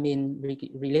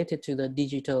 Related to the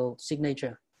digital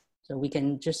signature. So we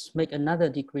can just make another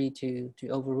decree to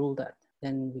overrule that.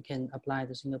 Then we can apply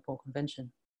the Singapore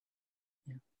Convention.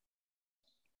 Yeah.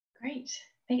 Great.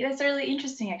 That's really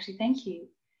interesting, actually. Thank you.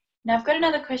 Now, I've got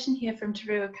another question here from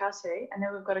Teru Kato, and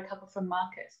then we've got a couple from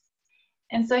Marcus.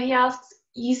 And so he asks,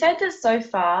 you said that so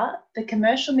far, the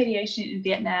commercial mediation in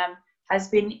Vietnam has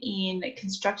been in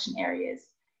construction areas.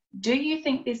 Do you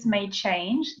think this may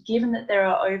change, given that there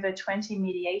are over 20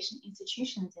 mediation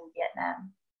institutions in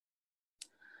Vietnam?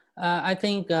 I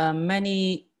think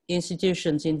many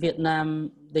institutions in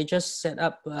Vietnam, they just set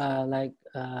up like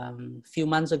a few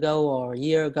months ago or a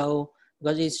year ago,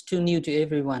 because it's too new to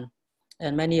everyone.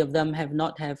 And many of them have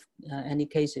not had any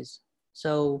cases.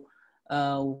 So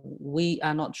we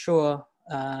are not sure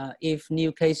if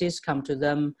new cases come to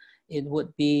them, it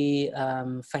would be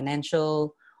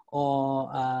financial or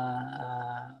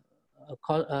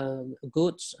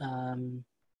goods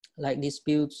like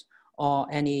disputes, or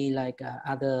any like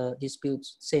other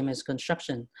disputes, same as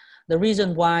construction. The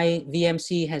reason why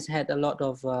VMC has had a lot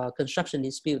of construction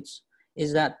disputes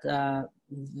is that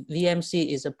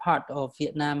VMC is a part of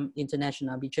Vietnam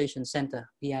International Arbitration Center,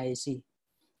 VIAC.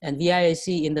 And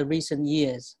VIAC in the recent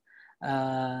years,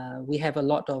 we have a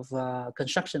lot of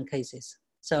construction cases.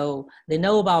 So they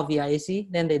know about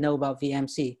VIAC, then they know about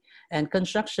VMC. And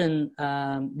construction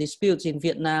disputes in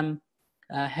Vietnam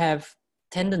have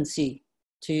tendency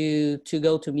to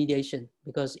go to mediation,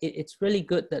 because it's really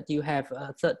good that you have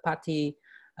a third party,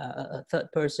 a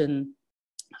third person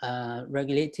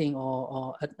regulating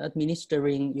or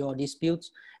administering your disputes,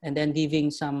 and then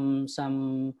giving some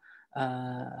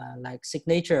like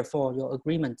signature for your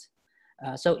agreement.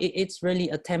 So it's really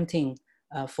attempting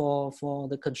for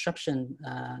the construction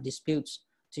disputes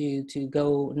to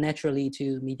go naturally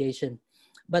to mediation.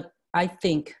 But I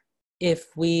think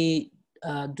if we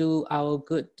do our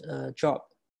good job,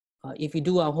 if we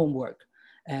do our homework,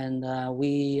 and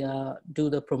we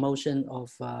do the promotion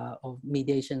of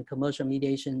mediation, commercial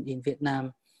mediation in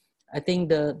Vietnam, I think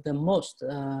the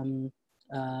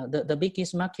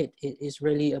biggest market is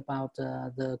really about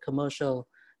the commercial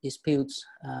disputes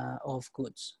of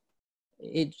goods.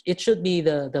 It should be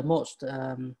the most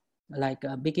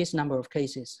biggest number of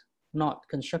cases, not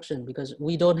construction, because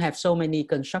we don't have so many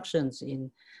constructions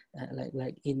in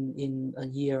in a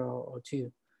year or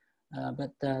two.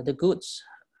 But the goods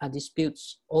are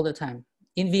disputes all the time.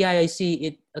 In VIAC,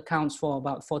 it accounts for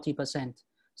about 40%.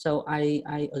 So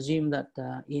I assume that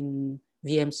in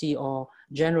VMC or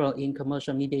general in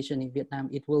commercial mediation in Vietnam,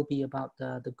 it will be about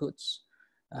the goods,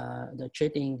 the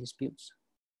trading disputes.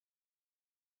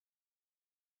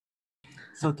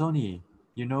 So Tony,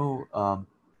 you know,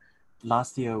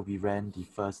 last year we ran the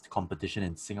first competition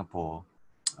in Singapore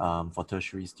for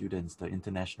tertiary students, the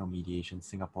International Mediation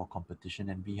Singapore competition,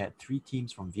 and we had 3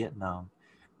 teams from Vietnam,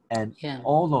 and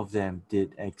all of them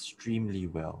did extremely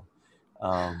well.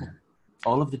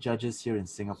 All of the judges here in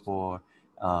Singapore,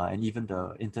 and even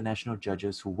the international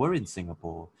judges who were in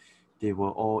Singapore, they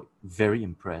were all very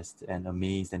impressed and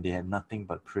amazed, and they had nothing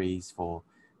but praise for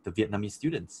the Vietnamese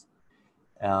students,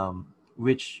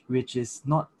 which is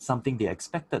not something they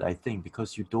expected, I think,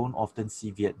 because you don't often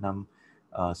see Vietnam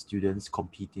students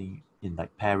competing in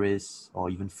like Paris or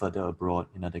even further abroad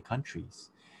in other countries.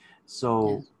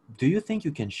 So do you think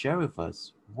you can share with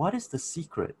us what is the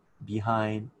secret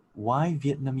behind why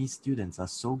Vietnamese students are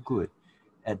so good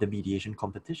at the mediation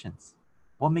competitions?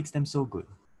 What makes them so good?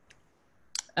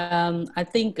 I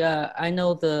think I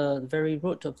know the very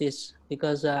root of this,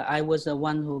 because I was the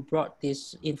one who brought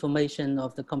this information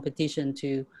of the competition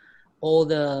to all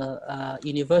the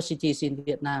universities in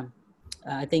Vietnam.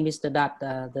 I think Mr. Dat,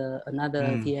 another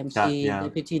VMC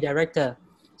deputy director.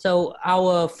 So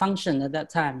our function at that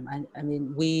time, I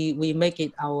mean, we make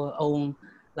it our own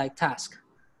like task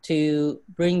to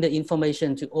bring the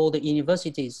information to all the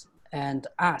universities and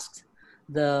ask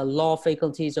the law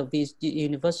faculties of these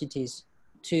universities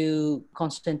to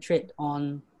concentrate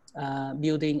on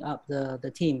building up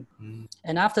the team.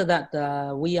 And after that,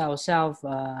 we ourselves,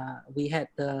 we had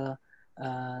the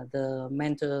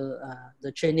mentor,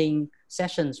 the training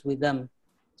sessions with them.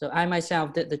 So I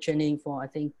myself did the training for, I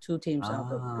think, 2 teams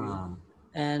out of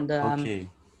 3.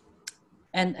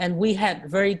 And, and we had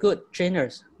very good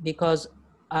trainers, because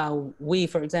we,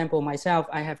 for example, myself,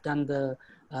 I have done the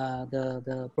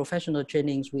professional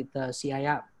trainings with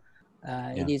CIAP.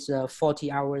 It is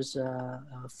 40 hours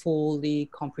fully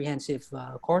comprehensive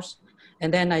course.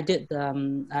 And then I did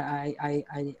I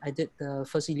did the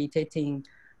facilitating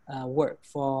work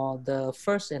for the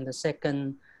first and the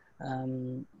second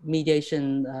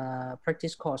mediation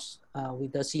practice course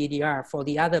with the CADR for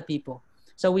the other people.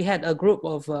 So we had a group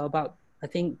of about, I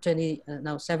think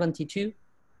 72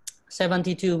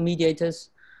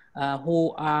 mediators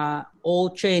who are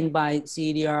all trained by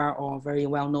CADR or very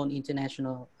well-known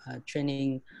international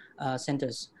training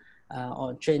centers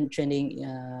or training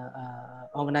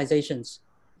organizations.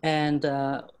 And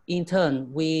in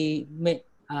turn, we made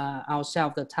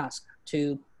ourselves the task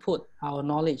to put our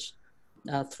knowledge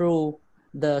through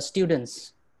the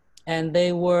students. And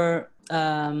they were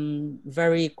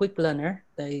very quick learner.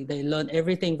 They learned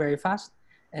everything very fast.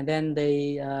 And then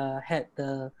they had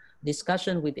the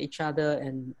discussion with each other,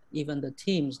 and even the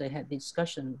teams, they had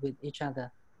discussion with each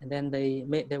other, and then they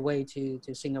made their way to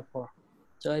Singapore.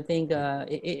 So I think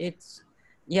it's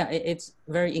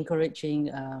very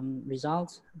encouraging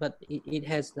results, but it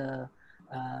has the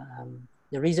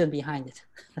the reason behind it.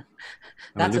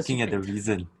 We're looking at the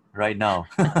reason right now.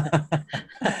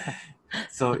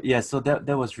 So yeah, so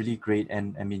that was really great,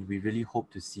 and I mean, we really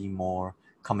hope to see more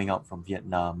coming out from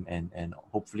Vietnam, and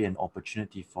hopefully an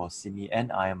opportunity for SIMI and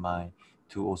IMI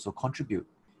to also contribute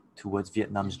towards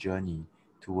Vietnam's journey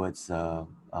towards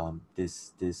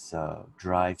this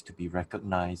drive to be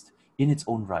recognized in its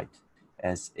own right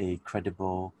as a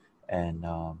credible and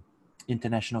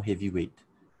international heavyweight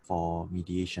for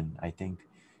mediation. I think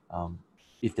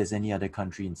if there's any other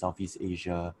country in Southeast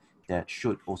Asia that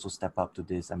should also step up to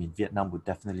this, I mean, Vietnam would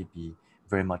definitely be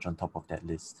very much on top of that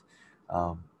list.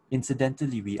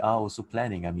 Incidentally, we are also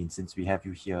planning, I mean, since we have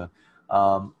you here,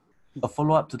 a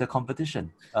follow-up to the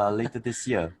competition later this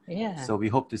year. Yeah. So we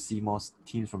hope to see more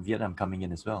teams from Vietnam coming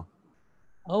in as well.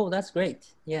 Oh, that's great.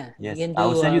 Yeah. Yes, You can do, I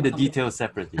will send you the details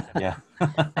separately. Yeah.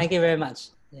 Thank you very much.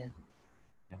 Yeah.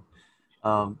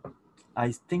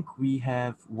 I think we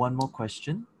have one more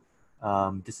question.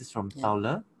 This is from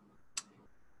Taula.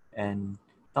 And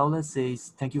Taula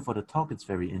says, thank you for the talk. It's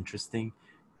very interesting.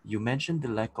 You mentioned the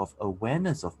lack of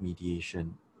awareness of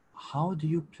mediation. How do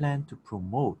you plan to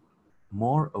promote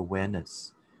more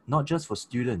awareness, not just for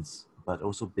students, but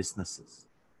also businesses?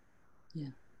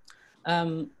 Yeah.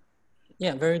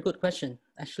 Yeah, very good question.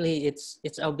 Actually,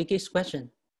 it's our biggest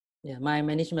question. Yeah, my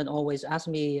management always ask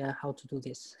me how to do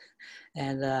this.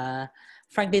 And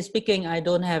frankly speaking, I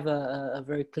don't have a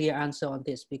very clear answer on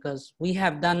this because we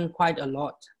have done quite a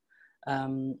lot.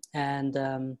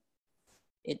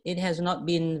 It has not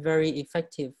been very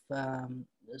effective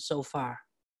so far.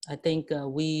 I think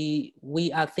we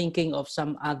are thinking of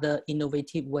some other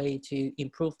innovative way to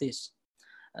improve this.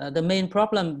 The main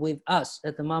problem with us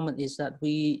at the moment is that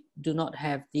we do not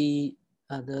have the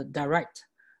direct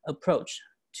approach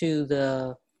to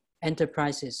the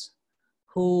enterprises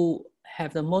who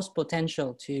have the most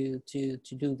potential to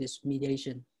do this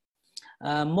mediation.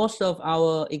 Most of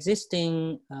our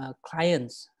existing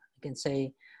clients, I can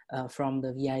say from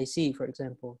the VIC, for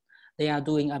example, they are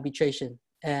doing arbitration.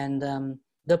 And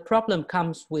the problem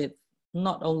comes with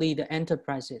not only the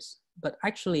enterprises, but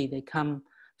actually they come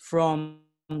from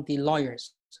the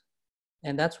lawyers.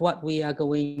 And that's what we are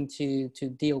going to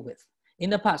deal with. In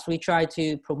the past, we tried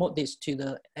to promote this to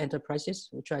the enterprises.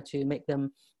 We try to make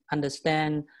them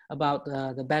understand about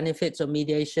the benefits of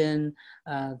mediation,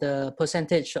 the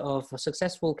percentage of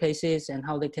successful cases, and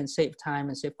how they can save time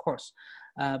and save costs.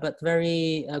 But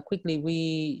very quickly,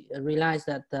 we realized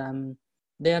that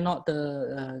they are not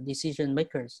the decision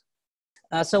makers.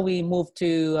 So we moved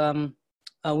to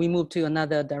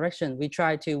another direction. We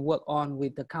try to work on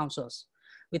with the councils.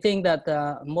 We think that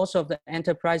most of the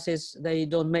enterprises, they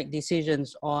don't make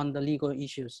decisions on the legal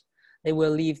issues. They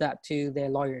will leave that to their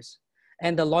lawyers.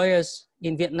 And the lawyers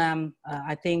in Vietnam,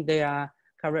 I think they are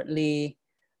currently,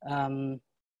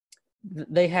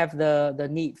 they have the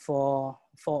need for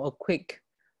a quick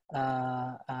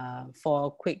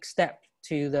step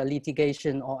to the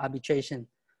litigation or arbitration,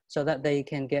 so that they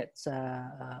can get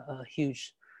a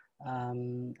huge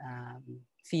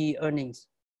fee earnings.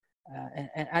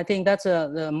 And I think that's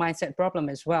the mindset problem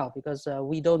as well, because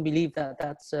we don't believe that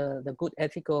that's the good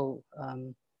ethical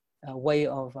way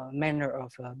of manner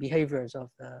of behaviors of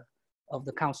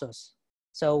the councils.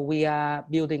 So we are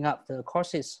building up the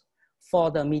courses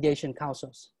for the mediation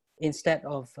councils instead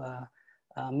of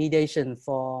mediation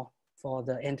for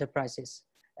the enterprises.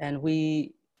 And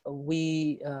we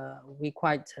believe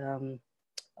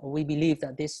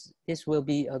that this will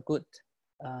be a good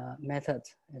method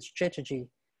and strategy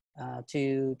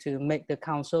to make the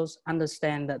councils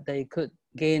understand that they could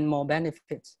gain more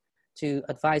benefits to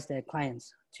advise their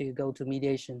clients to go to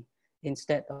mediation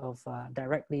instead of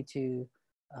directly to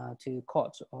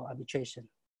courts or arbitration.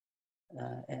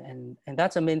 And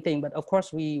that's the main thing. But of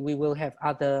course, we will have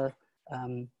other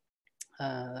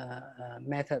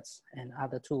methods and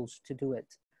other tools to do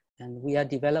it. And we are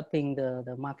developing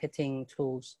the marketing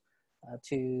tools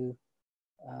to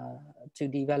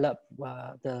develop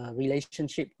the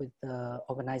relationship with the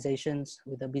organizations,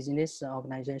 with the business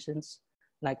organizations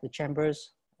like the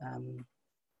chambers.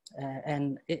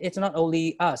 And it's not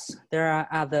only us. There are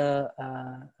other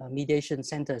mediation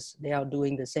centers. They are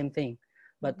doing the same thing.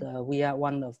 But we are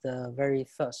one of the very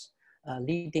first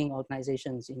leading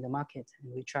organizations in the market.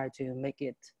 And we try to make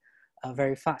it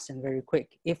very fast and very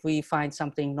quick. If we find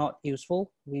something not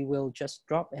useful, we will just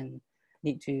drop and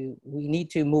we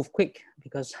need to move quick,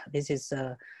 because this is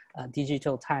a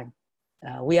digital time.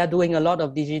 We are doing a lot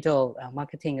of digital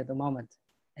marketing at the moment.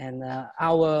 And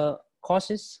our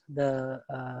courses, the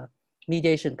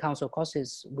mediation council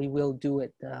courses, we will do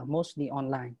it mostly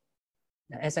online,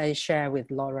 as I share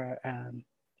with Laura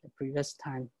the previous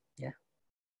time. Yeah.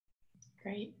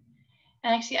 Great.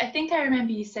 And actually, I think I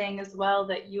remember you saying as well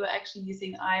that you were actually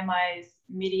using IMI's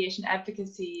mediation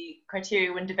advocacy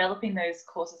criteria when developing those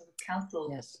courses with counsel.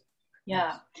 Yes.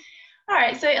 Yeah. Yes. All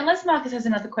right. So unless Marcus has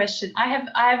another question, I have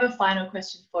a final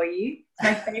question for you. It's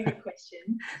my favorite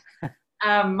question.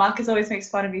 Marcus always makes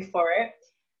fun of me for it.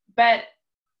 But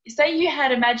say you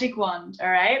had a magic wand, all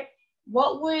right?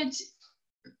 What would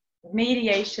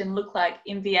mediation look like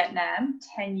in Vietnam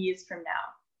 10 years from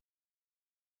now?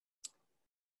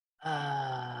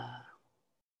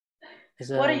 Is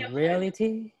What are a your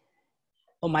reality?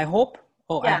 Oh, my hope?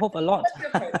 Oh, Yeah. I hope a lot. What's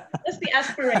your hope? What's the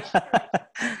aspiration?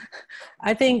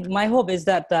 I think my hope is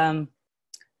that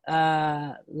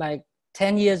like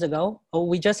 10 years ago,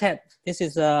 we just had, this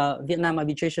is Vietnam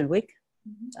Arbitration Week.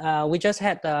 We just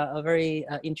had a very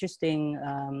interesting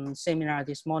seminar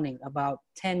this morning about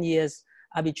 10 years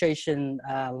arbitration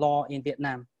law in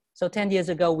Vietnam. So 10 years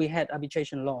ago, we had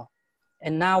arbitration law.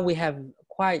 And now we have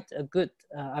quite a good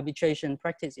arbitration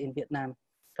practice in Vietnam,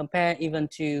 compared even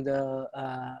to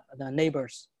the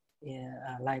neighbors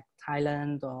like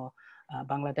Thailand or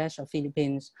Bangladesh or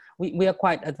Philippines. We are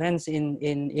quite advanced in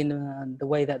the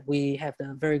way that we have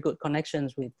the very good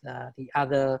connections with the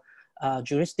other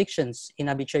jurisdictions in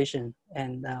arbitration.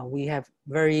 And we have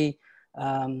very,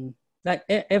 like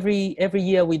every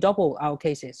year we double our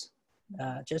cases.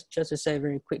 Just to say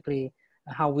very quickly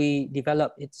how we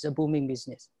develop, it's a booming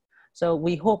business. So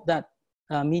we hope that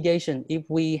mediation, if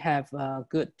we have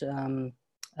good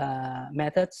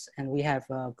methods and we have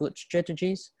good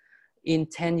strategies, in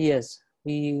 10 years,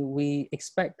 we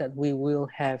expect that we will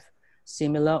have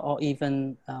similar or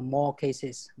even more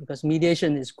cases, because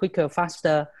mediation is quicker,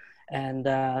 faster, and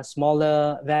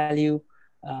smaller value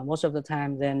most of the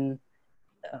time. Then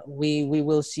we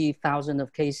will see thousands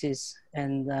of cases,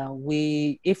 and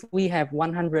if we have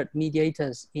 100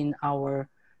 mediators in our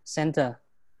center,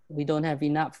 we don't have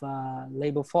enough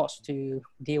labor force to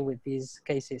deal with these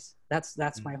cases. That's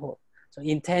my hope. So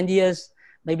in 10 years,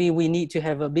 maybe we need to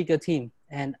have a bigger team,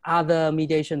 and other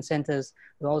mediation centers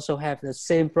will also have the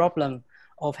same problem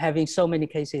of having so many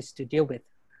cases to deal with.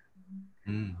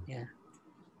 Yeah.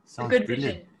 Sounds good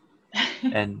brilliant.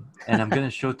 vision. and I'm going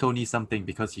to show Tony something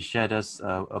because he shared us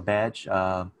a badge.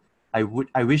 I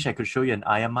wish I could show you an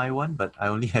IMI one, but I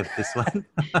only have this one.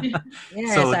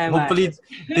 Yes, so IMI. hopefully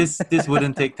this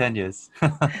wouldn't take 10 years.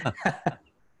 All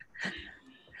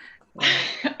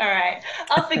right,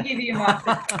 I'll forgive you,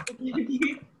 Marcus.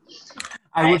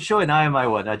 I would show an IMI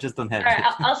one. I just don't have All it.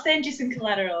 right, I'll send you some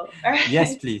collateral. All right.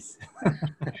 Yes, please. All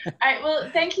right. Well,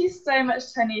 thank you so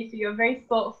much, Tony, for your very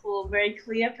thoughtful, very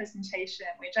clear presentation,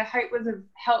 which I hope was of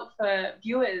help for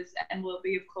viewers and will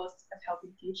be, of course, of help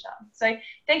in future. So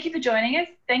thank you for joining us.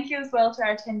 Thank you as well to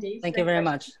our attendees. Thank you very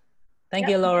much. Thank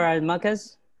you, Laura and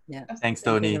Marcus. Yeah. Thanks,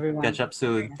 Tony. Everyone. Catch up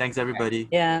soon. Thanks, everybody.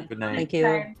 Yeah. Good night. Thank you.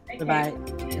 Thank you. Bye-bye.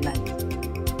 Good night.